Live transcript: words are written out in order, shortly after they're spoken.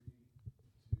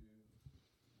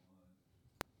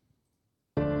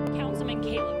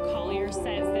Councilman Caleb Collier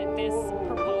says that this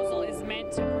proposal is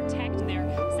meant to protect their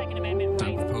Second Amendment rights.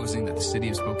 I'm proposing that the city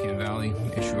of Spokane Valley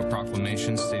issue a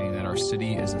proclamation stating that our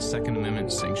city is a Second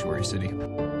Amendment sanctuary city.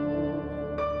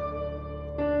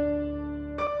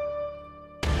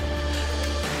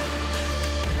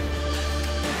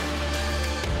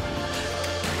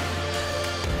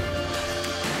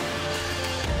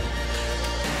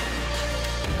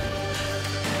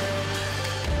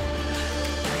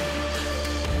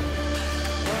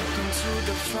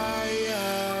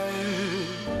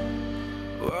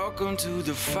 Welcome to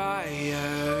the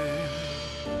fire.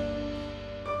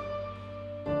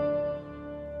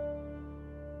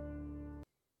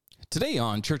 Today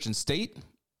on Church and State,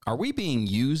 are we being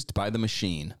used by the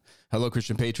machine? Hello,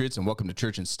 Christian Patriots, and welcome to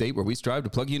Church and State, where we strive to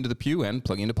plug you into the pew and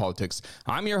plug you into politics.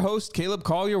 I'm your host, Caleb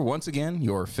Collier, once again,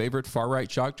 your favorite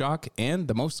far-right shock jock and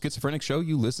the most schizophrenic show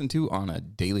you listen to on a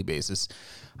daily basis.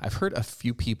 I've heard a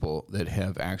few people that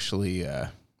have actually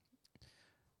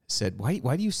said,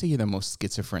 why do you say you're the most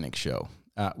schizophrenic show?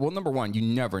 Well, number one, you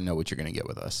never know what you're going to get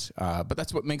with us. But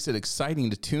that's what makes it exciting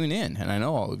to tune in. And I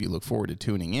know all of you look forward to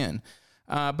tuning in.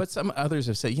 But some others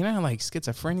have said, like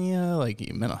schizophrenia,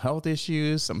 like mental health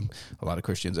issues. A lot of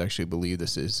Christians actually believe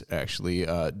this is actually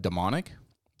demonic.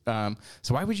 So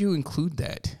why would you include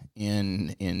that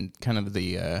in kind of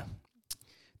the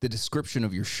description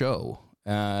of your show?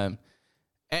 And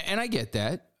I get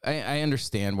that. I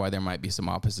understand why there might be some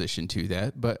opposition to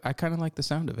that, but I kind of like the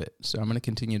sound of it, so I'm going to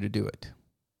continue to do it.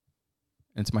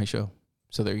 It's my show,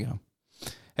 so there you go.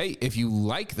 Hey, if you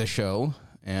like the show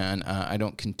and I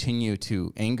don't continue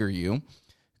to anger you,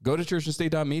 go to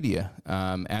churchandstate.media.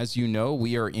 As you know,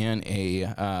 we are in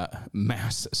a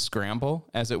mass scramble,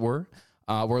 as it were.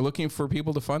 We're looking for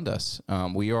people to fund us.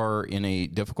 We are in a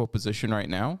difficult position right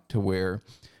now to where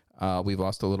we've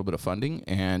lost a little bit of funding,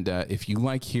 and if you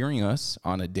like hearing us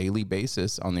on a daily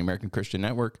basis on the American Christian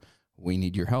Network, we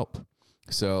need your help.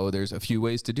 So there's a few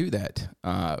ways to do that.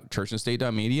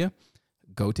 Churchandstate.media,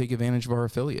 go take advantage of our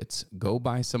affiliates. Go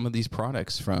buy some of these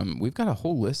products we've got a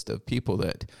whole list of people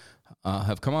that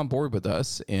have come on board with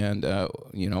us, and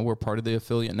we're part of the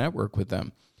affiliate network with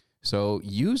them. So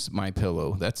use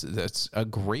MyPillow. That's a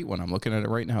great one. I'm looking at it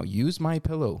right now. Use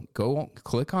MyPillow. Go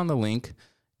click on the link.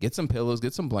 Get some pillows,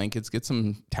 get some blankets, get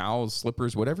some towels,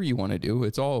 slippers, whatever you want to do.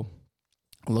 It's all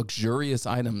luxurious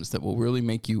items that will really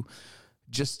make you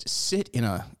just sit in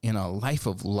a life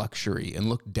of luxury and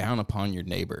look down upon your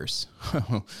neighbors.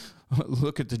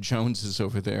 Look at the Joneses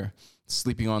over there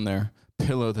sleeping on their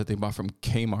pillow that they bought from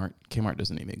Kmart. Kmart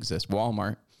doesn't even exist.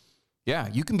 Walmart. Yeah,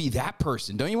 you can be that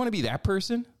person. Don't you want to be that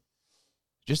person?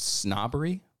 Just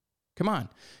snobbery. Come on,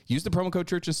 use the promo code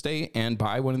Church and State and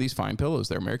buy one of these fine pillows.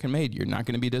 They're American made. You're not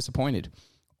going to be disappointed.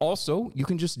 Also, you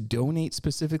can just donate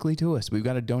specifically to us. We've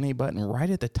got a donate button right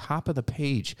at the top of the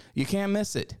page. You can't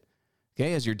miss it.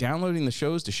 Okay, as you're downloading the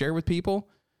shows to share with people,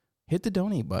 hit the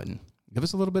donate button. Give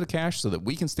us a little bit of cash so that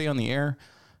we can stay on the air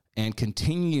and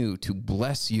continue to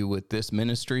bless you with this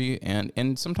ministry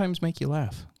and sometimes make you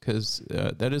laugh, because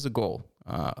that is a goal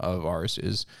of ours.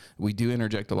 Is we do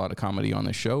interject a lot of comedy on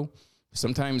the show.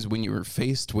 Sometimes when you're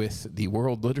faced with the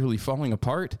world literally falling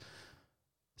apart,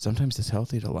 sometimes it's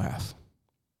healthy to laugh.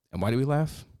 And why do we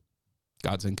laugh?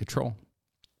 God's in control.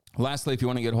 Lastly, if you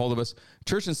want to get a hold of us,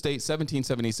 Church and State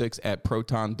 1776 at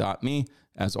proton.me.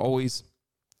 As always,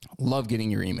 love getting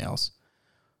your emails.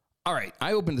 All right,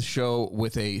 I opened the show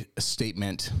with a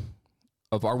statement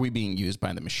of, are we being used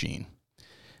by the machine?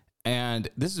 And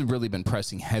this has really been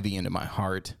pressing heavy into my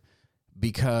heart,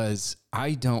 because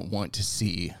I don't want to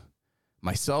see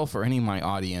myself or any of my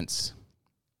audience,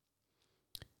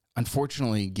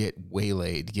 unfortunately, get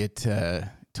waylaid, get to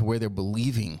where they're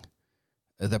believing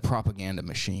the propaganda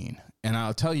machine. And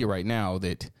I'll tell you right now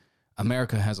that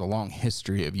America has a long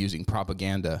history of using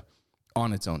propaganda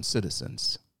on its own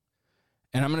citizens.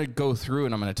 And I'm going to go through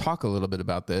and I'm going to talk a little bit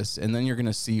about this, and then you're going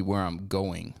to see where I'm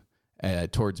going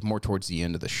towards the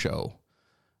end of the show.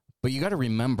 But you got to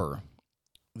remember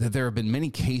that there have been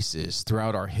many cases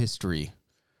throughout our history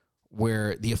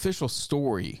where the official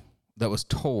story that was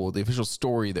told, the official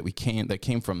story that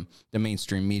came from the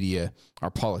mainstream media,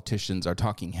 our politicians, our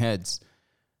talking heads,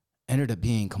 ended up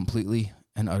being completely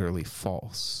and utterly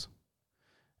false.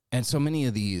 And so many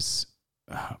of these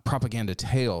propaganda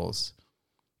tales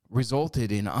resulted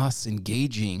in us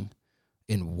engaging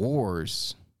in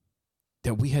wars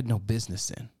that we had no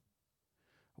business in.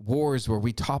 Wars where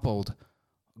we toppled,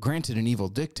 granted, an evil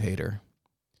dictator,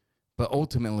 but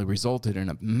ultimately resulted in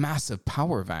a massive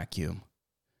power vacuum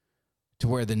to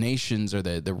where the nations or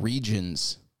the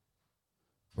regions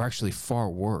were actually far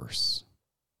worse.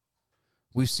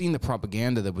 We've seen the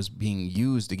propaganda that was being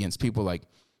used against people like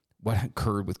what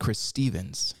occurred with Chris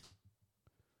Stevens,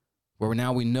 where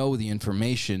now we know the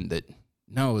information that,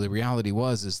 no, the reality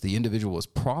is the individual was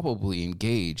probably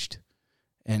engaged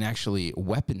in actually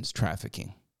weapons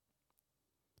trafficking.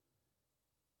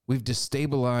 We've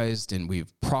destabilized and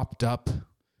we've propped up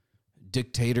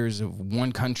dictators of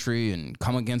one country and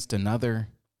come against another,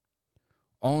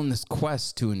 all in this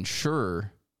quest to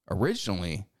ensure,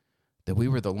 originally, that we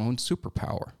were the lone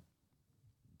superpower.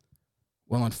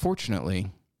 Well,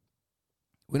 unfortunately,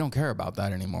 we don't care about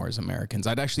that anymore as Americans.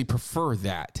 I'd actually prefer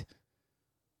that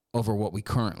over what we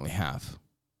currently have.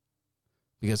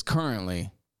 Because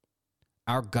currently,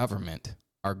 our government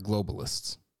are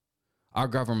globalists. Our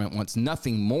government wants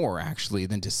nothing more, actually,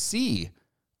 than to see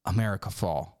America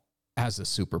fall as a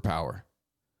superpower.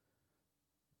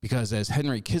 Because as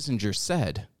Henry Kissinger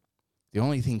said, the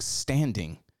only thing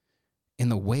standing in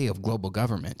the way of global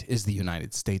government is the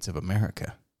United States of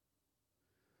America.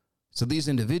 So these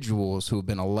individuals who have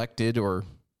been elected, or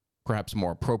perhaps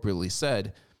more appropriately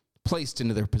said, placed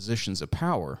into their positions of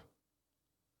power,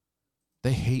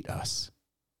 they hate us.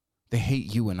 They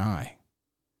hate you and I.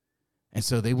 And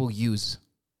so they will use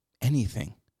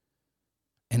anything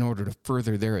in order to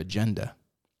further their agenda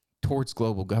towards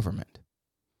global government.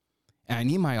 And I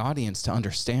need my audience to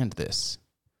understand this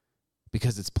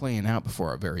because it's playing out before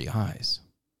our very eyes.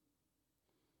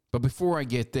 But before I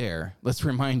get there, let's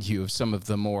remind you of some of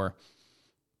the more,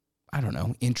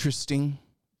 interesting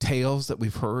tales that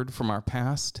we've heard from our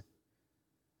past.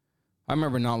 I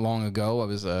remember not long ago, I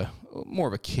was more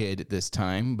of a kid at this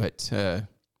time, but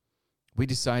we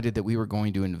decided that we were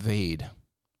going to invade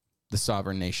the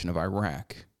sovereign nation of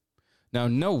Iraq. Now,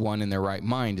 no one in their right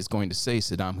mind is going to say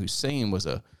Saddam Hussein was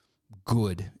a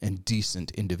good and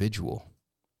decent individual.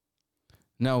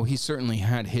 No, he certainly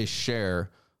had his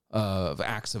share of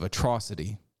acts of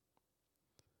atrocity.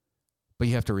 But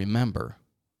you have to remember,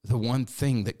 the one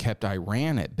thing that kept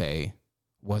Iran at bay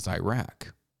was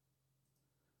Iraq.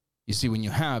 You see, when you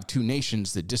have two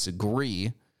nations that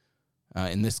disagree,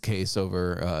 in this case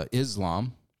over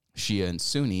Islam, Shia and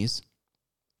Sunnis,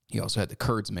 you also had the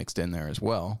Kurds mixed in there as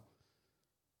well,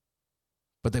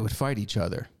 but they would fight each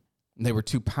other. They were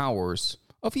two powers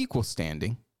of equal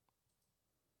standing.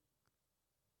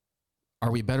 Are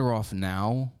we better off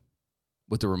now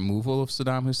with the removal of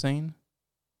Saddam Hussein?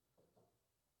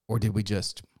 Or did we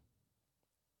just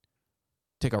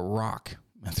take a rock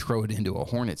and throw it into a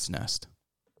hornet's nest?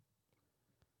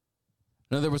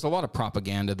 Now, there was a lot of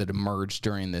propaganda that emerged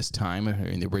during this time,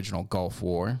 in the original Gulf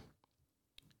War.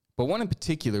 But one in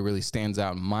particular really stands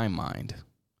out in my mind.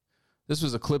 This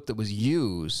was a clip that was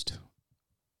used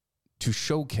to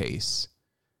showcase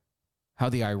how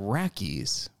the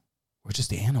Iraqis were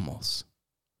just animals.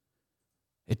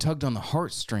 It tugged on the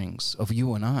heartstrings of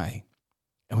you and I,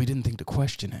 and we didn't think to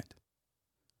question it.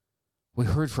 We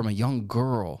heard from a young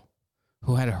girl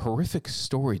who had a horrific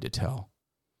story to tell,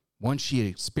 one she had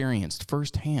experienced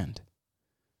firsthand.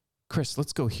 Chris,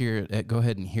 let's go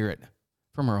ahead and hear it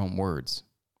from her own words.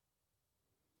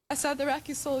 I saw the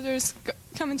Iraqi soldiers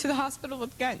come into the hospital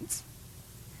with guns.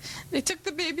 They took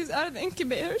the babies out of the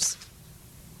incubators.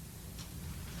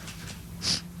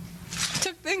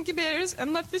 Took the incubators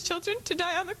and left the children to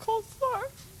die on the cold floor.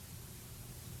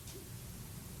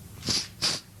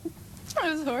 It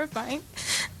was horrifying.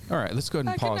 All right, let's go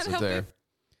ahead and pause it there.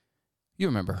 You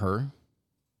remember her.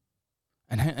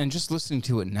 And just listening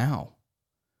to it now,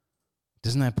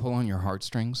 doesn't that pull on your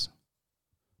heartstrings?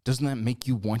 Doesn't that make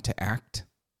you want to act?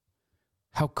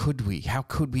 How could we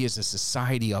as a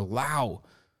society allow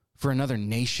for another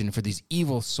nation, for these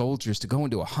evil soldiers to go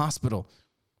into a hospital,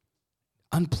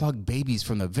 unplug babies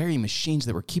from the very machines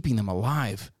that were keeping them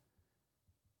alive,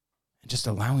 and just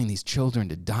allowing these children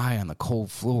to die on the cold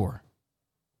floor?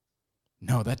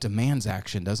 No, that demands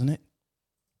action, doesn't it?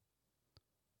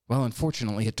 Well,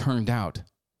 unfortunately, it turned out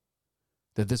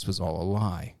that this was all a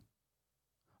lie.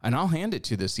 And I'll hand it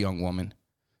to this young woman.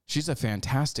 She's a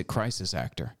fantastic crisis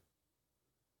actor.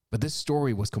 But this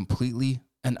story was completely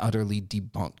and utterly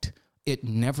debunked. It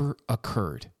never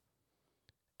occurred.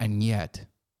 And yet,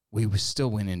 we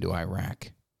still went into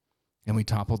Iraq. And we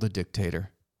toppled a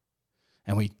dictator.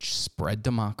 And we spread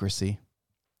democracy.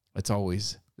 That's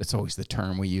always the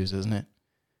term we use, isn't it?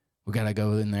 We got to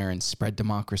go in there and spread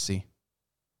democracy.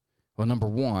 Well, number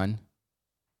one,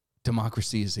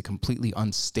 democracy is a completely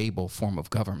unstable form of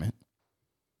government.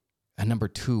 And number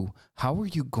two, how are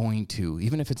you going to,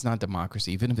 even if it's not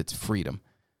democracy, even if it's freedom,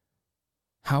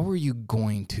 how are you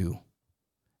going to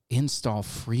install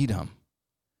freedom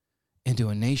into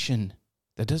a nation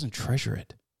that doesn't treasure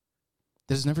it,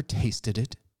 that has never tasted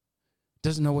it,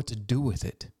 doesn't know what to do with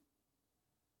it.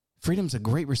 Freedom's a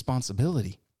great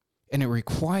responsibility, and it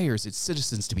requires its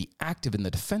citizens to be active in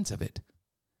the defense of it.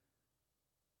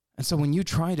 And so when you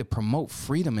try to promote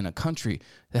freedom in a country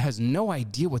that has no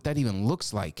idea what that even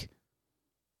looks like,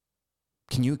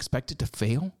 can you expect it to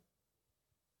fail?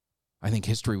 I think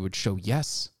history would show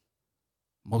yes.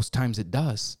 Most times it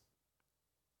does.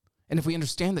 And if we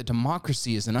understand that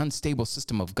democracy is an unstable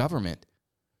system of government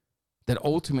that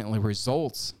ultimately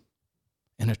results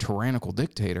in a tyrannical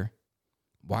dictator,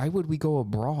 why would we go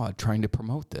abroad trying to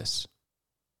promote this?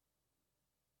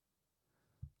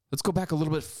 Let's go back a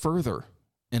little bit further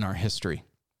in our history.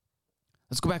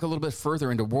 Let's go back a little bit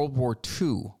further into World War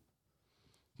II,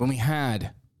 when we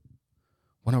had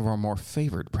one of our more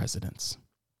favored presidents.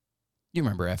 You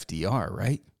remember FDR,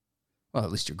 right? Well,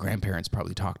 at least your grandparents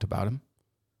probably talked about him.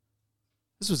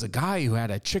 This was a guy who had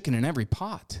a chicken in every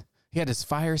pot. He had his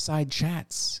fireside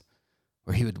chats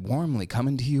where he would warmly come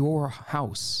into your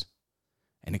house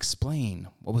and explain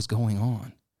what was going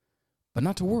on. But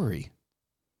not to worry.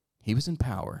 He was in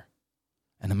power,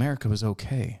 and America was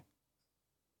okay.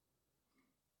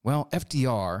 Well,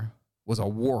 FDR was a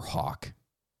war hawk.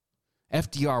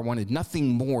 FDR wanted nothing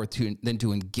more than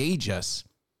to engage us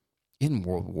in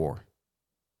World War.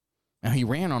 Now, he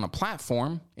ran on a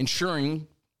platform ensuring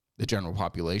the general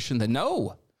population that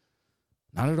no,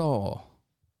 not at all.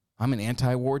 I'm an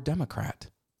anti-war Democrat.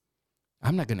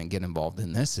 I'm not going to get involved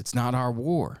in this. It's not our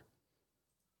war.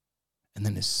 And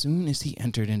then as soon as he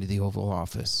entered into the Oval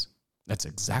Office, that's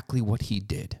exactly what he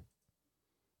did.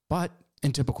 But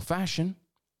in typical fashion,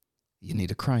 you need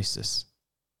a crisis.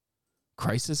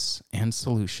 Crisis and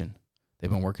solution. They've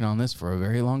been working on this for a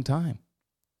very long time.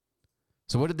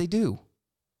 So what did they do?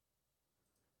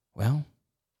 Well,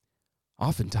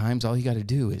 oftentimes all you got to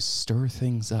do is stir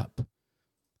things up.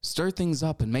 Stir things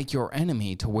up and make your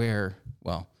enemy to where,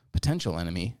 well, potential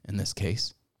enemy in this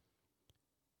case,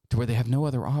 to where they have no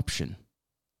other option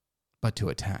but to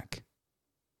attack.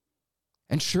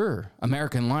 And sure,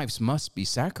 American lives must be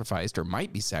sacrificed or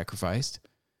might be sacrificed,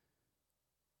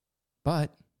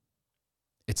 but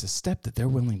it's a step that they're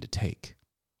willing to take.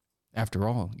 After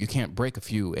all, you can't break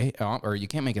you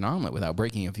can't make an omelet without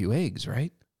breaking a few eggs,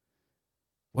 right?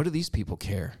 What do these people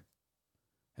care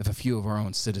if a few of our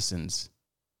own citizens,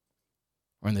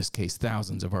 or in this case,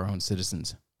 thousands of our own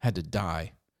citizens, had to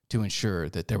die to ensure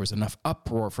that there was enough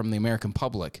uproar from the American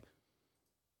public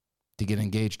to get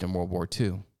engaged in World War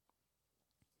II?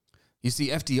 You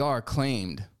see, FDR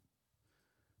claimed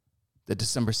that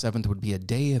December 7th would be a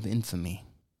day of infamy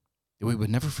that we would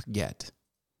never forget.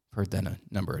 I've heard that a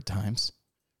number of times.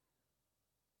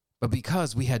 But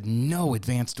because we had no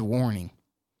advanced warning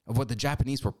of what the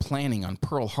Japanese were planning on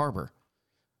Pearl Harbor,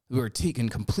 we were taken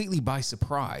completely by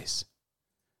surprise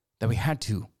that we had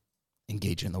to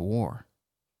engage in the war.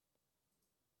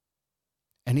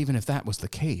 And even if that was the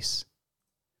case,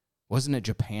 wasn't it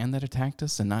Japan that attacked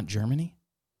us and not Germany?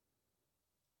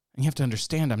 And you have to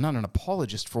understand, I'm not an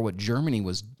apologist for what Germany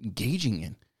was engaging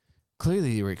in.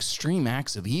 Clearly, they were extreme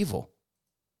acts of evil.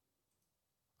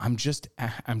 I'm just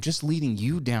leading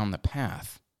you down the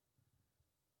path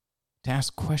to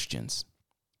ask questions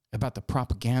about the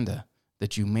propaganda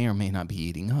that you may or may not be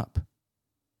eating up.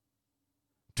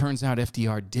 Turns out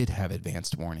FDR did have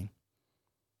advanced warning.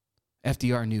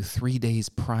 FDR knew 3 days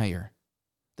prior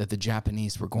that the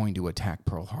Japanese were going to attack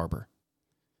Pearl Harbor,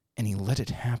 and he let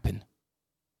it happen.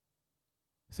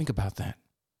 Think about that.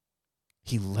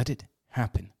 He let it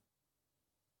happen.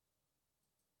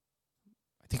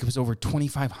 I think it was over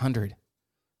 2,500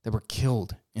 that were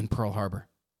killed in Pearl Harbor.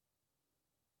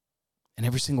 And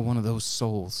every single one of those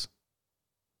souls,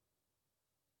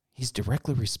 he's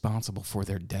directly responsible for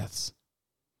their deaths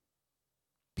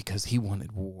because he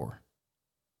wanted war.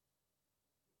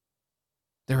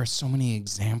 There are so many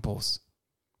examples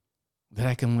that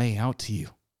I can lay out to you.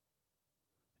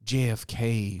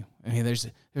 JFK, I mean, there's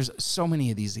so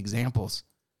many of these examples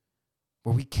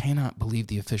where we cannot believe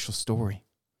the official story.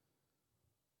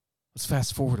 Let's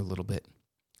fast forward a little bit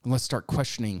and let's start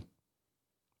questioning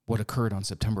what occurred on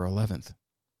September 11th.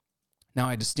 Now,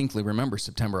 I distinctly remember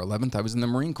September 11th. I was in the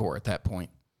Marine Corps at that point.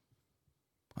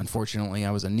 Unfortunately,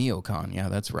 I was a neocon. Yeah,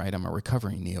 that's right. I'm a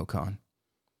recovering neocon.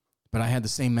 But I had the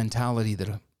same mentality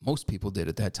that most people did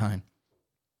at that time.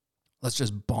 Let's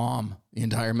just bomb the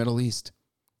entire Middle East.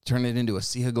 Turn it into a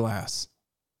sea of glass.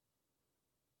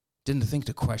 Didn't think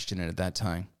to question it at that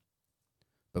time.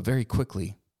 But very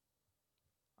quickly,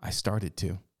 I started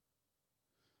to.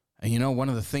 And you know, one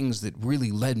of the things that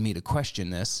really led me to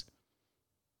question this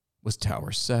was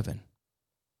Tower 7.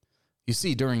 You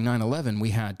see, during 9/11, we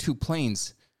had 2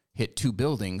 planes hit 2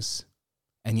 buildings,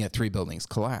 and yet 3 buildings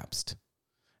collapsed.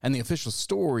 And the official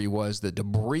story was the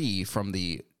debris from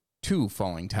the 2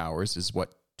 falling towers is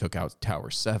what took out Tower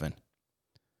 7.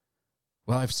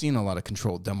 Well, I've seen a lot of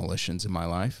controlled demolitions in my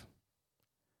life.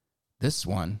 This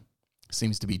one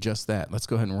seems to be just that. Let's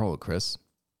go ahead and roll it, Chris.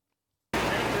 And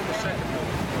then the second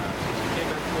building collapsed. Came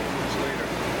back 20 minutes later,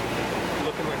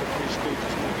 looking like a Three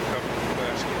Stooges movie covered in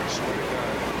plastic. I swear to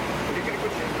God. What are you going to go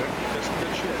through that? That's some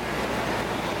good shit.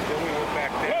 Then we went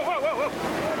back there. Whoa, whoa, whoa, whoa!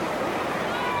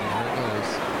 There it goes.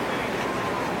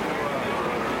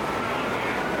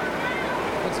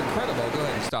 What's incredible, go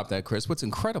ahead and stop that, Chris. What's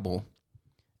incredible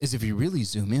is if you really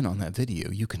zoom in on that video,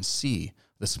 you can see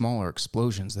the smaller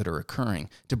explosions that are occurring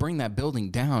to bring that building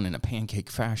down in a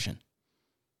pancake fashion.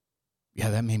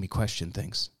 Yeah, that made me question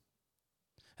things.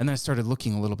 And then I started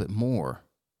looking a little bit more,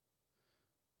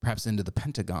 perhaps into the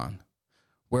Pentagon,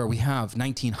 where we have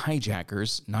 19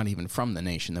 hijackers, not even from the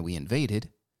nation that we invaded,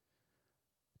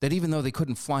 that even though they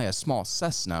couldn't fly a small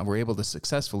Cessna, were able to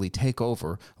successfully take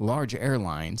over large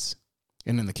airlines,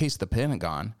 and in the case of the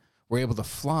Pentagon, were able to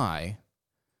fly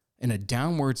in a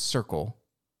downward circle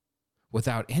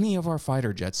without any of our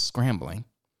fighter jets scrambling,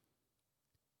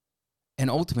 and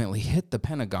ultimately hit the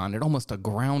Pentagon at almost a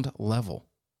ground level.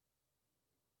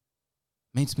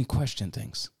 Makes me question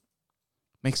things.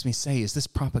 Makes me say, is this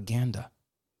propaganda?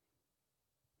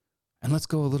 And let's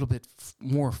go a little bit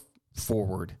more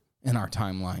forward in our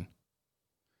timeline.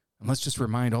 And let's just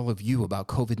remind all of you about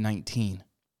COVID-19.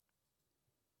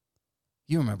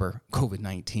 You remember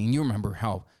COVID-19. You remember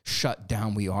how shut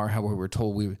down we are, how we were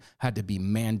told we had to be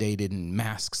mandated, and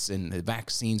masks and the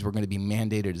vaccines were going to be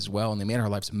mandated as well, and they made our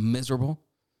lives miserable.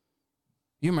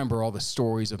 You remember all the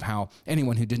stories of how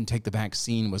anyone who didn't take the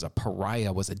vaccine was a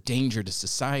pariah, was a danger to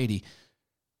society,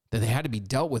 that they had to be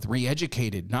dealt with,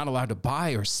 re-educated, not allowed to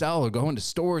buy or sell or go into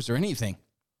stores or anything.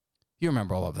 You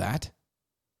remember all of that.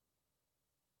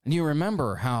 And you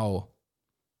remember how,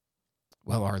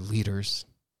 well, our leaders,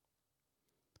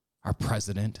 our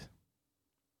president,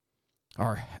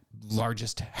 our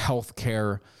largest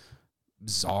healthcare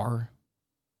czar,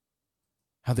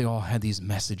 how they all had these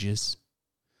messages.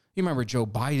 You remember Joe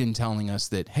Biden telling us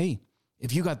that, hey,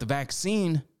 if you got the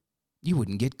vaccine, you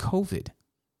wouldn't get COVID.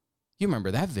 You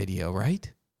remember that video,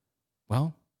 right?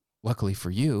 Well, luckily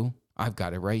for you, I've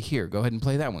got it right here. Go ahead and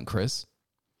play that one, Chris.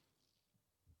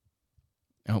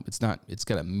 No, it's not. It's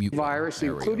got a mute virus,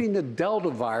 including the Delta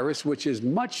virus, which is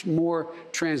much more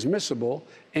transmissible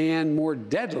and more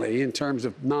deadly in terms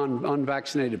of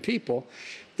unvaccinated people.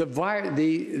 The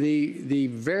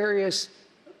various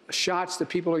shots that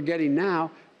people are getting now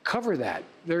cover that.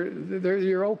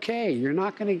 You're okay. You're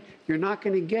not going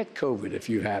to get COVID if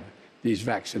you have these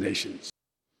vaccinations.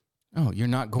 Oh, you're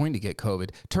not going to get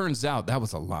COVID. Turns out that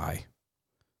was a lie.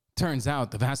 Turns out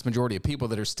the vast majority of people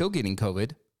that are still getting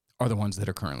COVID are the ones that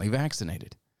are currently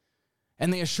vaccinated.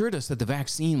 And they assured us that the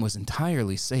vaccine was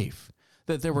entirely safe,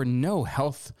 that there were no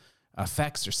health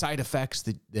effects or side effects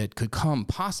that could come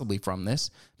possibly from this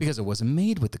because it wasn't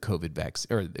made with the COVID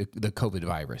vaccine or the COVID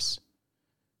virus.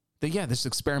 That, yeah, this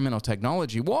experimental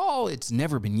technology, while it's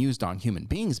never been used on human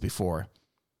beings before,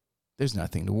 there's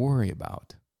nothing to worry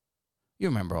about. You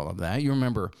remember all of that. You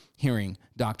remember hearing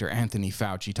Dr. Anthony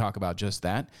Fauci talk about just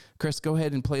that. Chris, go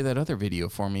ahead and play that other video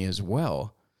for me as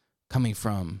well, coming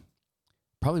from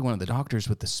probably one of the doctors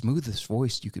with the smoothest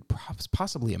voice you could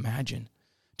possibly imagine.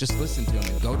 Just listen to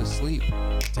him and go to sleep.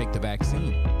 Take the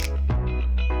vaccine.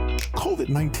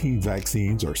 COVID-19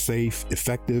 vaccines are safe,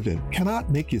 effective, and cannot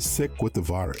make you sick with the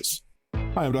virus.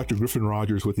 Hi, I'm Dr. Griffin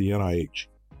Rogers with the NIH.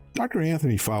 Dr.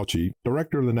 Anthony Fauci,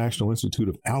 director of the National Institute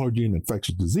of Allergy and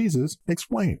Infectious Diseases,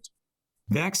 explains.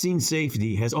 Vaccine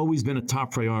safety has always been a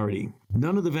top priority.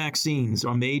 None of the vaccines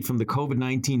are made from the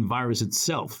COVID-19 virus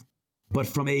itself, but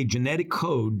from a genetic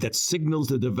code that signals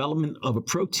the development of a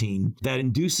protein that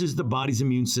induces the body's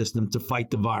immune system to fight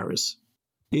the virus.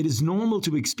 It is normal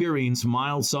to experience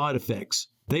mild side effects.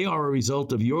 They are a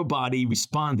result of your body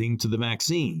responding to the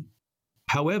vaccine.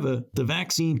 However, the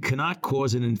vaccine cannot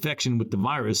cause an infection with the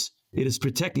virus it is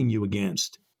protecting you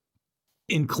against.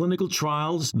 In clinical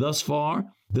trials thus far,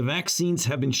 the vaccines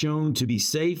have been shown to be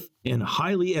safe and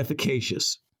highly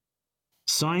efficacious.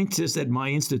 Scientists at my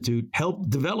institute helped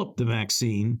develop the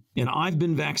vaccine, and I've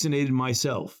been vaccinated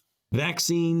myself.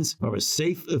 Vaccines are a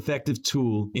safe, effective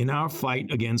tool in our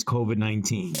fight against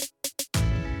COVID-19.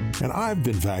 And I've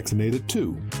been vaccinated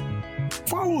too.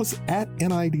 Follow us at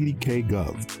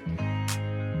NIDDK.gov.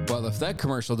 Well, if that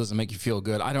commercial doesn't make you feel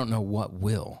good, I don't know what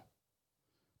will.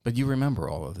 But you remember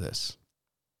all of this.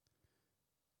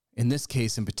 In this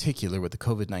case in particular with the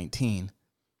COVID-19,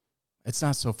 it's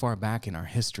not so far back in our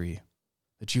history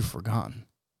that you've forgotten.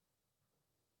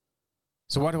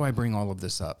 So why do I bring all of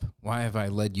this up? Why have I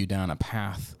led you down a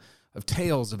path of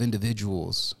tales of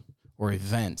individuals or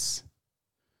events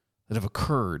that have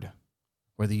occurred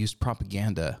where they used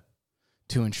propaganda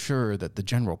to ensure that the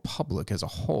general public as a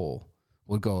whole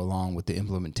would go along with the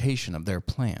implementation of their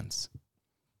plans?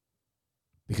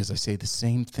 Because I say the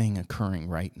same thing occurring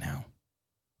right now.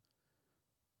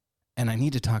 And I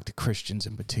need to talk to Christians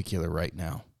in particular right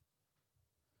now.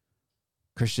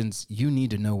 Christians, you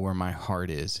need to know where my heart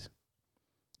is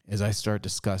as I start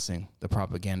discussing the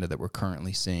propaganda that we're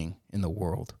currently seeing in the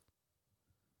world.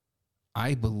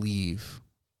 I believe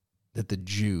that the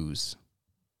Jews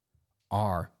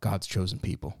are God's chosen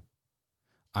people.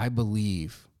 I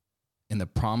believe in the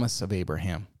promise of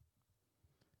Abraham.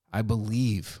 I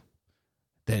believe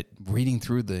that reading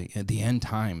through the end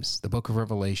times, the book of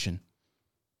Revelation,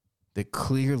 that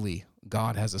clearly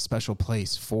God has a special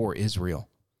place for Israel.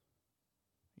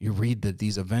 You read that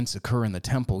these events occur in the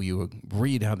temple. You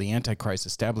read how the Antichrist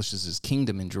establishes his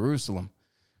kingdom in Jerusalem.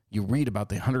 You read about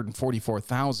the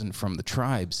 144,000 from the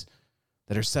tribes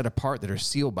that are set apart, that are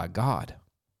sealed by God.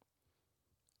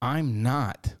 I'm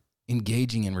not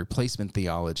engaging in replacement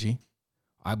theology.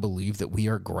 I believe that we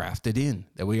are grafted in,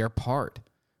 that we are part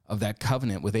of that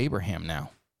covenant with Abraham now.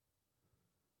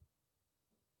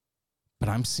 But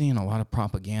I'm seeing a lot of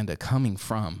propaganda coming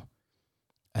from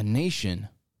a nation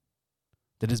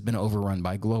that has been overrun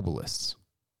by globalists.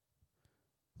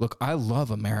 Look, I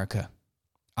love America.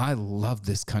 I love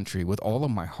this country with all of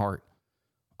my heart.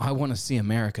 I want to see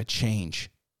America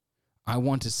change. I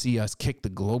want to see us kick the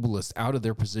globalists out of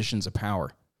their positions of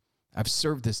power. I've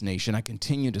served this nation. I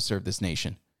continue to serve this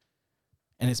nation.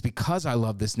 And it's because I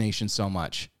love this nation so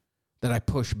much that I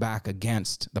push back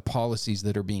against the policies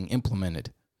that are being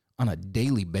implemented on a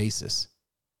daily basis.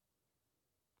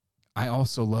 I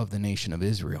also love the nation of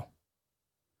Israel.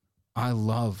 I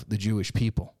love the Jewish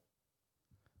people.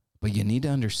 But you need to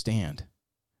understand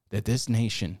that this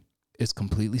nation is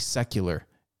completely secular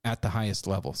at the highest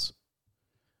levels.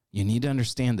 You need to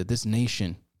understand that this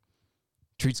nation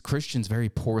treats Christians very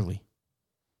poorly,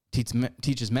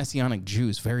 teaches Messianic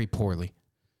Jews very poorly,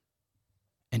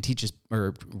 and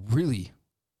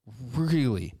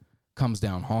really comes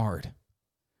down hard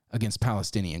against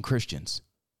Palestinian Christians.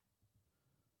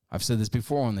 I've said this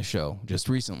before on the show, just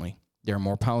recently. There are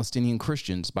more Palestinian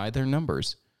Christians by their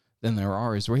numbers than there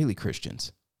are Israeli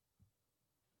Christians.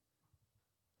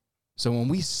 So when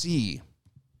we see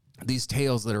these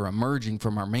tales that are emerging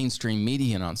from our mainstream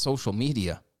media and on social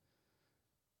media,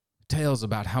 tales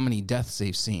about how many deaths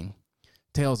they've seen,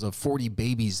 tales of 40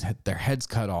 babies had their heads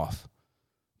cut off.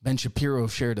 Ben Shapiro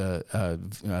shared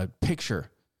a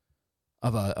picture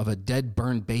of a dead,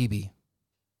 burned baby.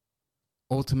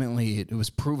 Ultimately, it was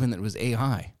proven that it was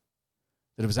AI,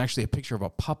 that it was actually a picture of a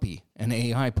puppy, and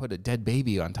AI put a dead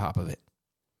baby on top of it.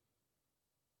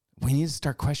 We need to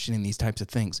start questioning these types of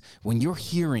things. When you're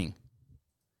hearing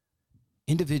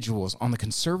individuals on the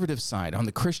conservative side, on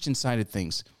the Christian side of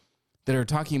things, that are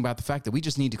talking about the fact that we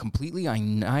just need to completely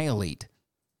annihilate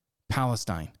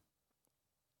Palestine,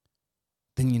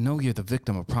 then you know you're the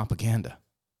victim of propaganda.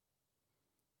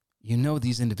 You know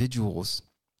these individuals,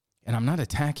 and I'm not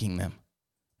attacking them,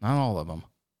 not all of them,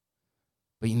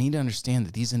 but you need to understand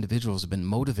that these individuals have been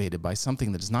motivated by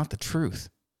something that is not the truth.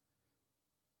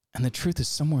 And the truth is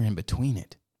somewhere in between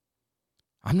it.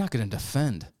 I'm not going to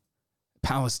defend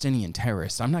Palestinian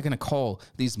terrorists. I'm not going to call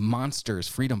these monsters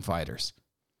freedom fighters.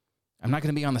 I'm not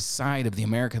going to be on the side of the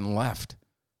American left.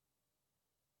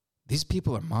 These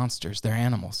people are monsters. They're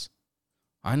animals.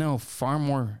 I know far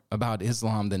more about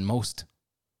Islam than most.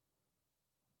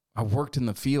 I worked in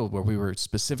the field where we were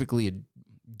specifically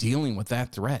dealing with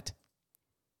that threat.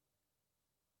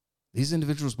 These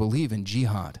individuals believe in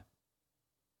jihad.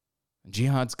 And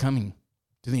jihad's coming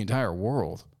to the entire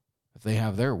world if they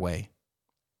have their way.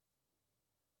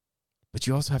 But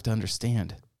you also have to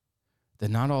understand that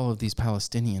not all of these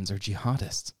Palestinians are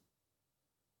jihadists.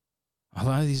 A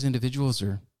lot of these individuals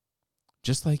are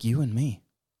just like you and me.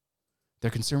 They're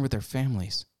concerned with their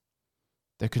families.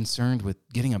 They're concerned with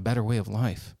getting a better way of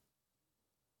life.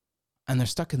 And they're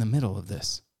stuck in the middle of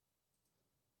this.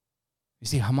 You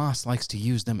see, Hamas likes to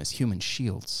use them as human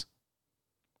shields.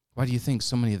 Why do you think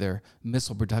so many of their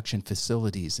missile production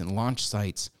facilities and launch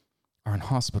sites are in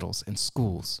hospitals and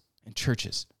schools and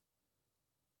churches?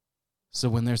 So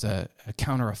when there's a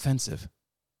counteroffensive,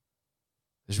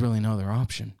 there's really no other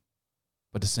option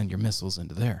but to send your missiles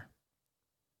into there.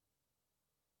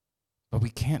 But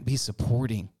we can't be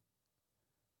supporting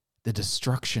the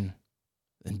destruction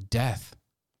and death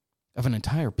of an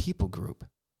entire people group.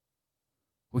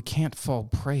 We can't fall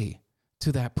prey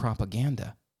to that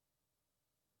propaganda.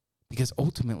 Because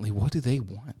ultimately, what do they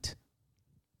want?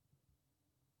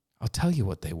 I'll tell you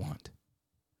what they want.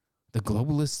 The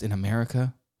globalists in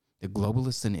America, the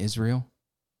globalists in Israel,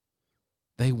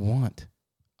 they want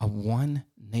a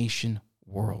one-nation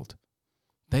world.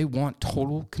 They want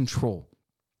total control,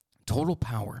 total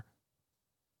power.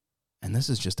 And this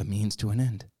is just a means to an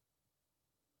end.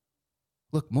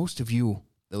 Look, most of you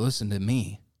that listen to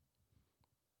me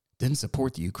didn't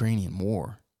support the Ukrainian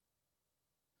war.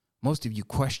 Most of you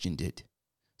questioned it,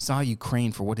 saw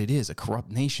Ukraine for what it is, a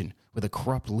corrupt nation with a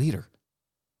corrupt leader.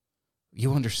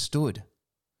 You understood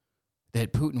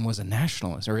that Putin was a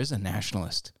nationalist, or is a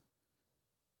nationalist,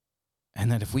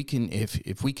 and that if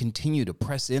we continue to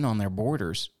press in on their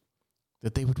borders,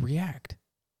 that they would react,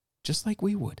 just like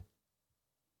we would.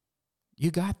 You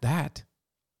got that.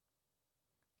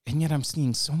 And yet I'm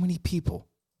seeing so many people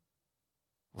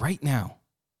right now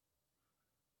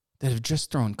that have just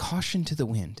thrown caution to the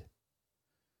wind,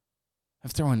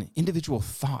 have thrown individual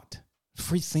thought,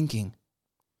 free thinking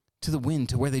to the wind,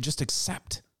 to where they just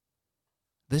accept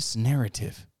this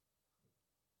narrative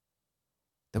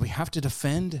that we have to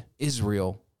defend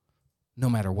Israel no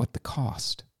matter what the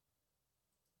cost.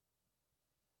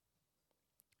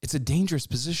 It's a dangerous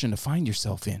position to find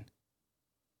yourself in.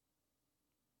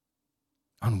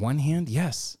 On one hand,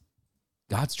 yes,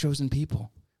 God's chosen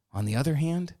people. On the other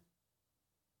hand,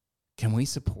 can we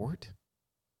support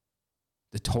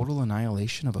the total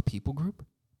annihilation of a people group?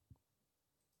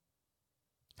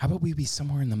 How about we be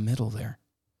somewhere in the middle there?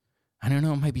 I don't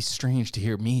know, it might be strange to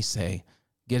hear me say,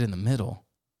 get in the middle.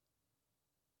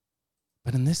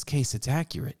 But in this case, it's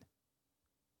accurate.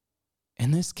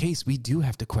 In this case, we do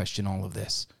have to question all of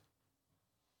this.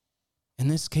 In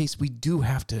this case, we do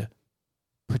have to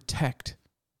protect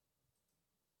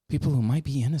people who might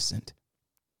be innocent.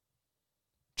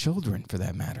 Children, for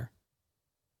that matter.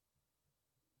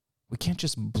 We can't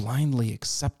just blindly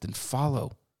accept and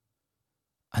follow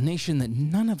a nation that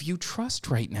none of you trust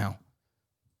right now.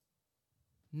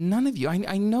 None of you.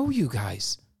 I know you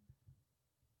guys.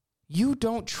 You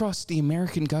don't trust the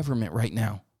American government right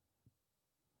now.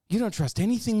 You don't trust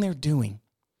anything they're doing.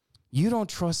 You don't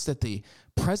trust that the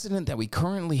president that we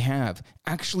currently have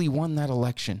actually won that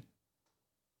election.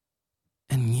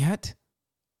 And yet,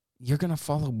 you're going to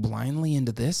follow blindly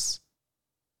into this?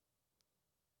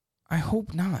 I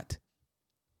hope not.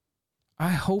 I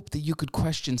hope that you could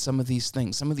question some of these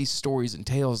things, some of these stories and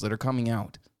tales that are coming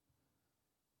out.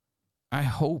 I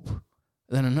hope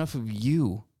that enough of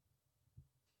you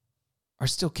are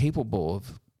still capable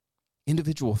of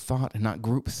individual thought and not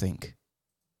groupthink.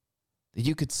 That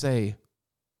you could say,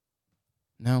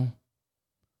 no,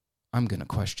 I'm going to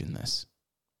question this.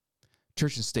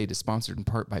 Church and State is sponsored in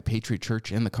part by Patriot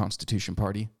Church and the Constitution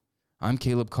Party. I'm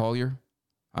Caleb Collier.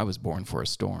 I was born for a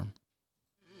storm.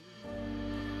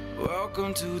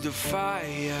 Welcome to the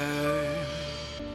fire.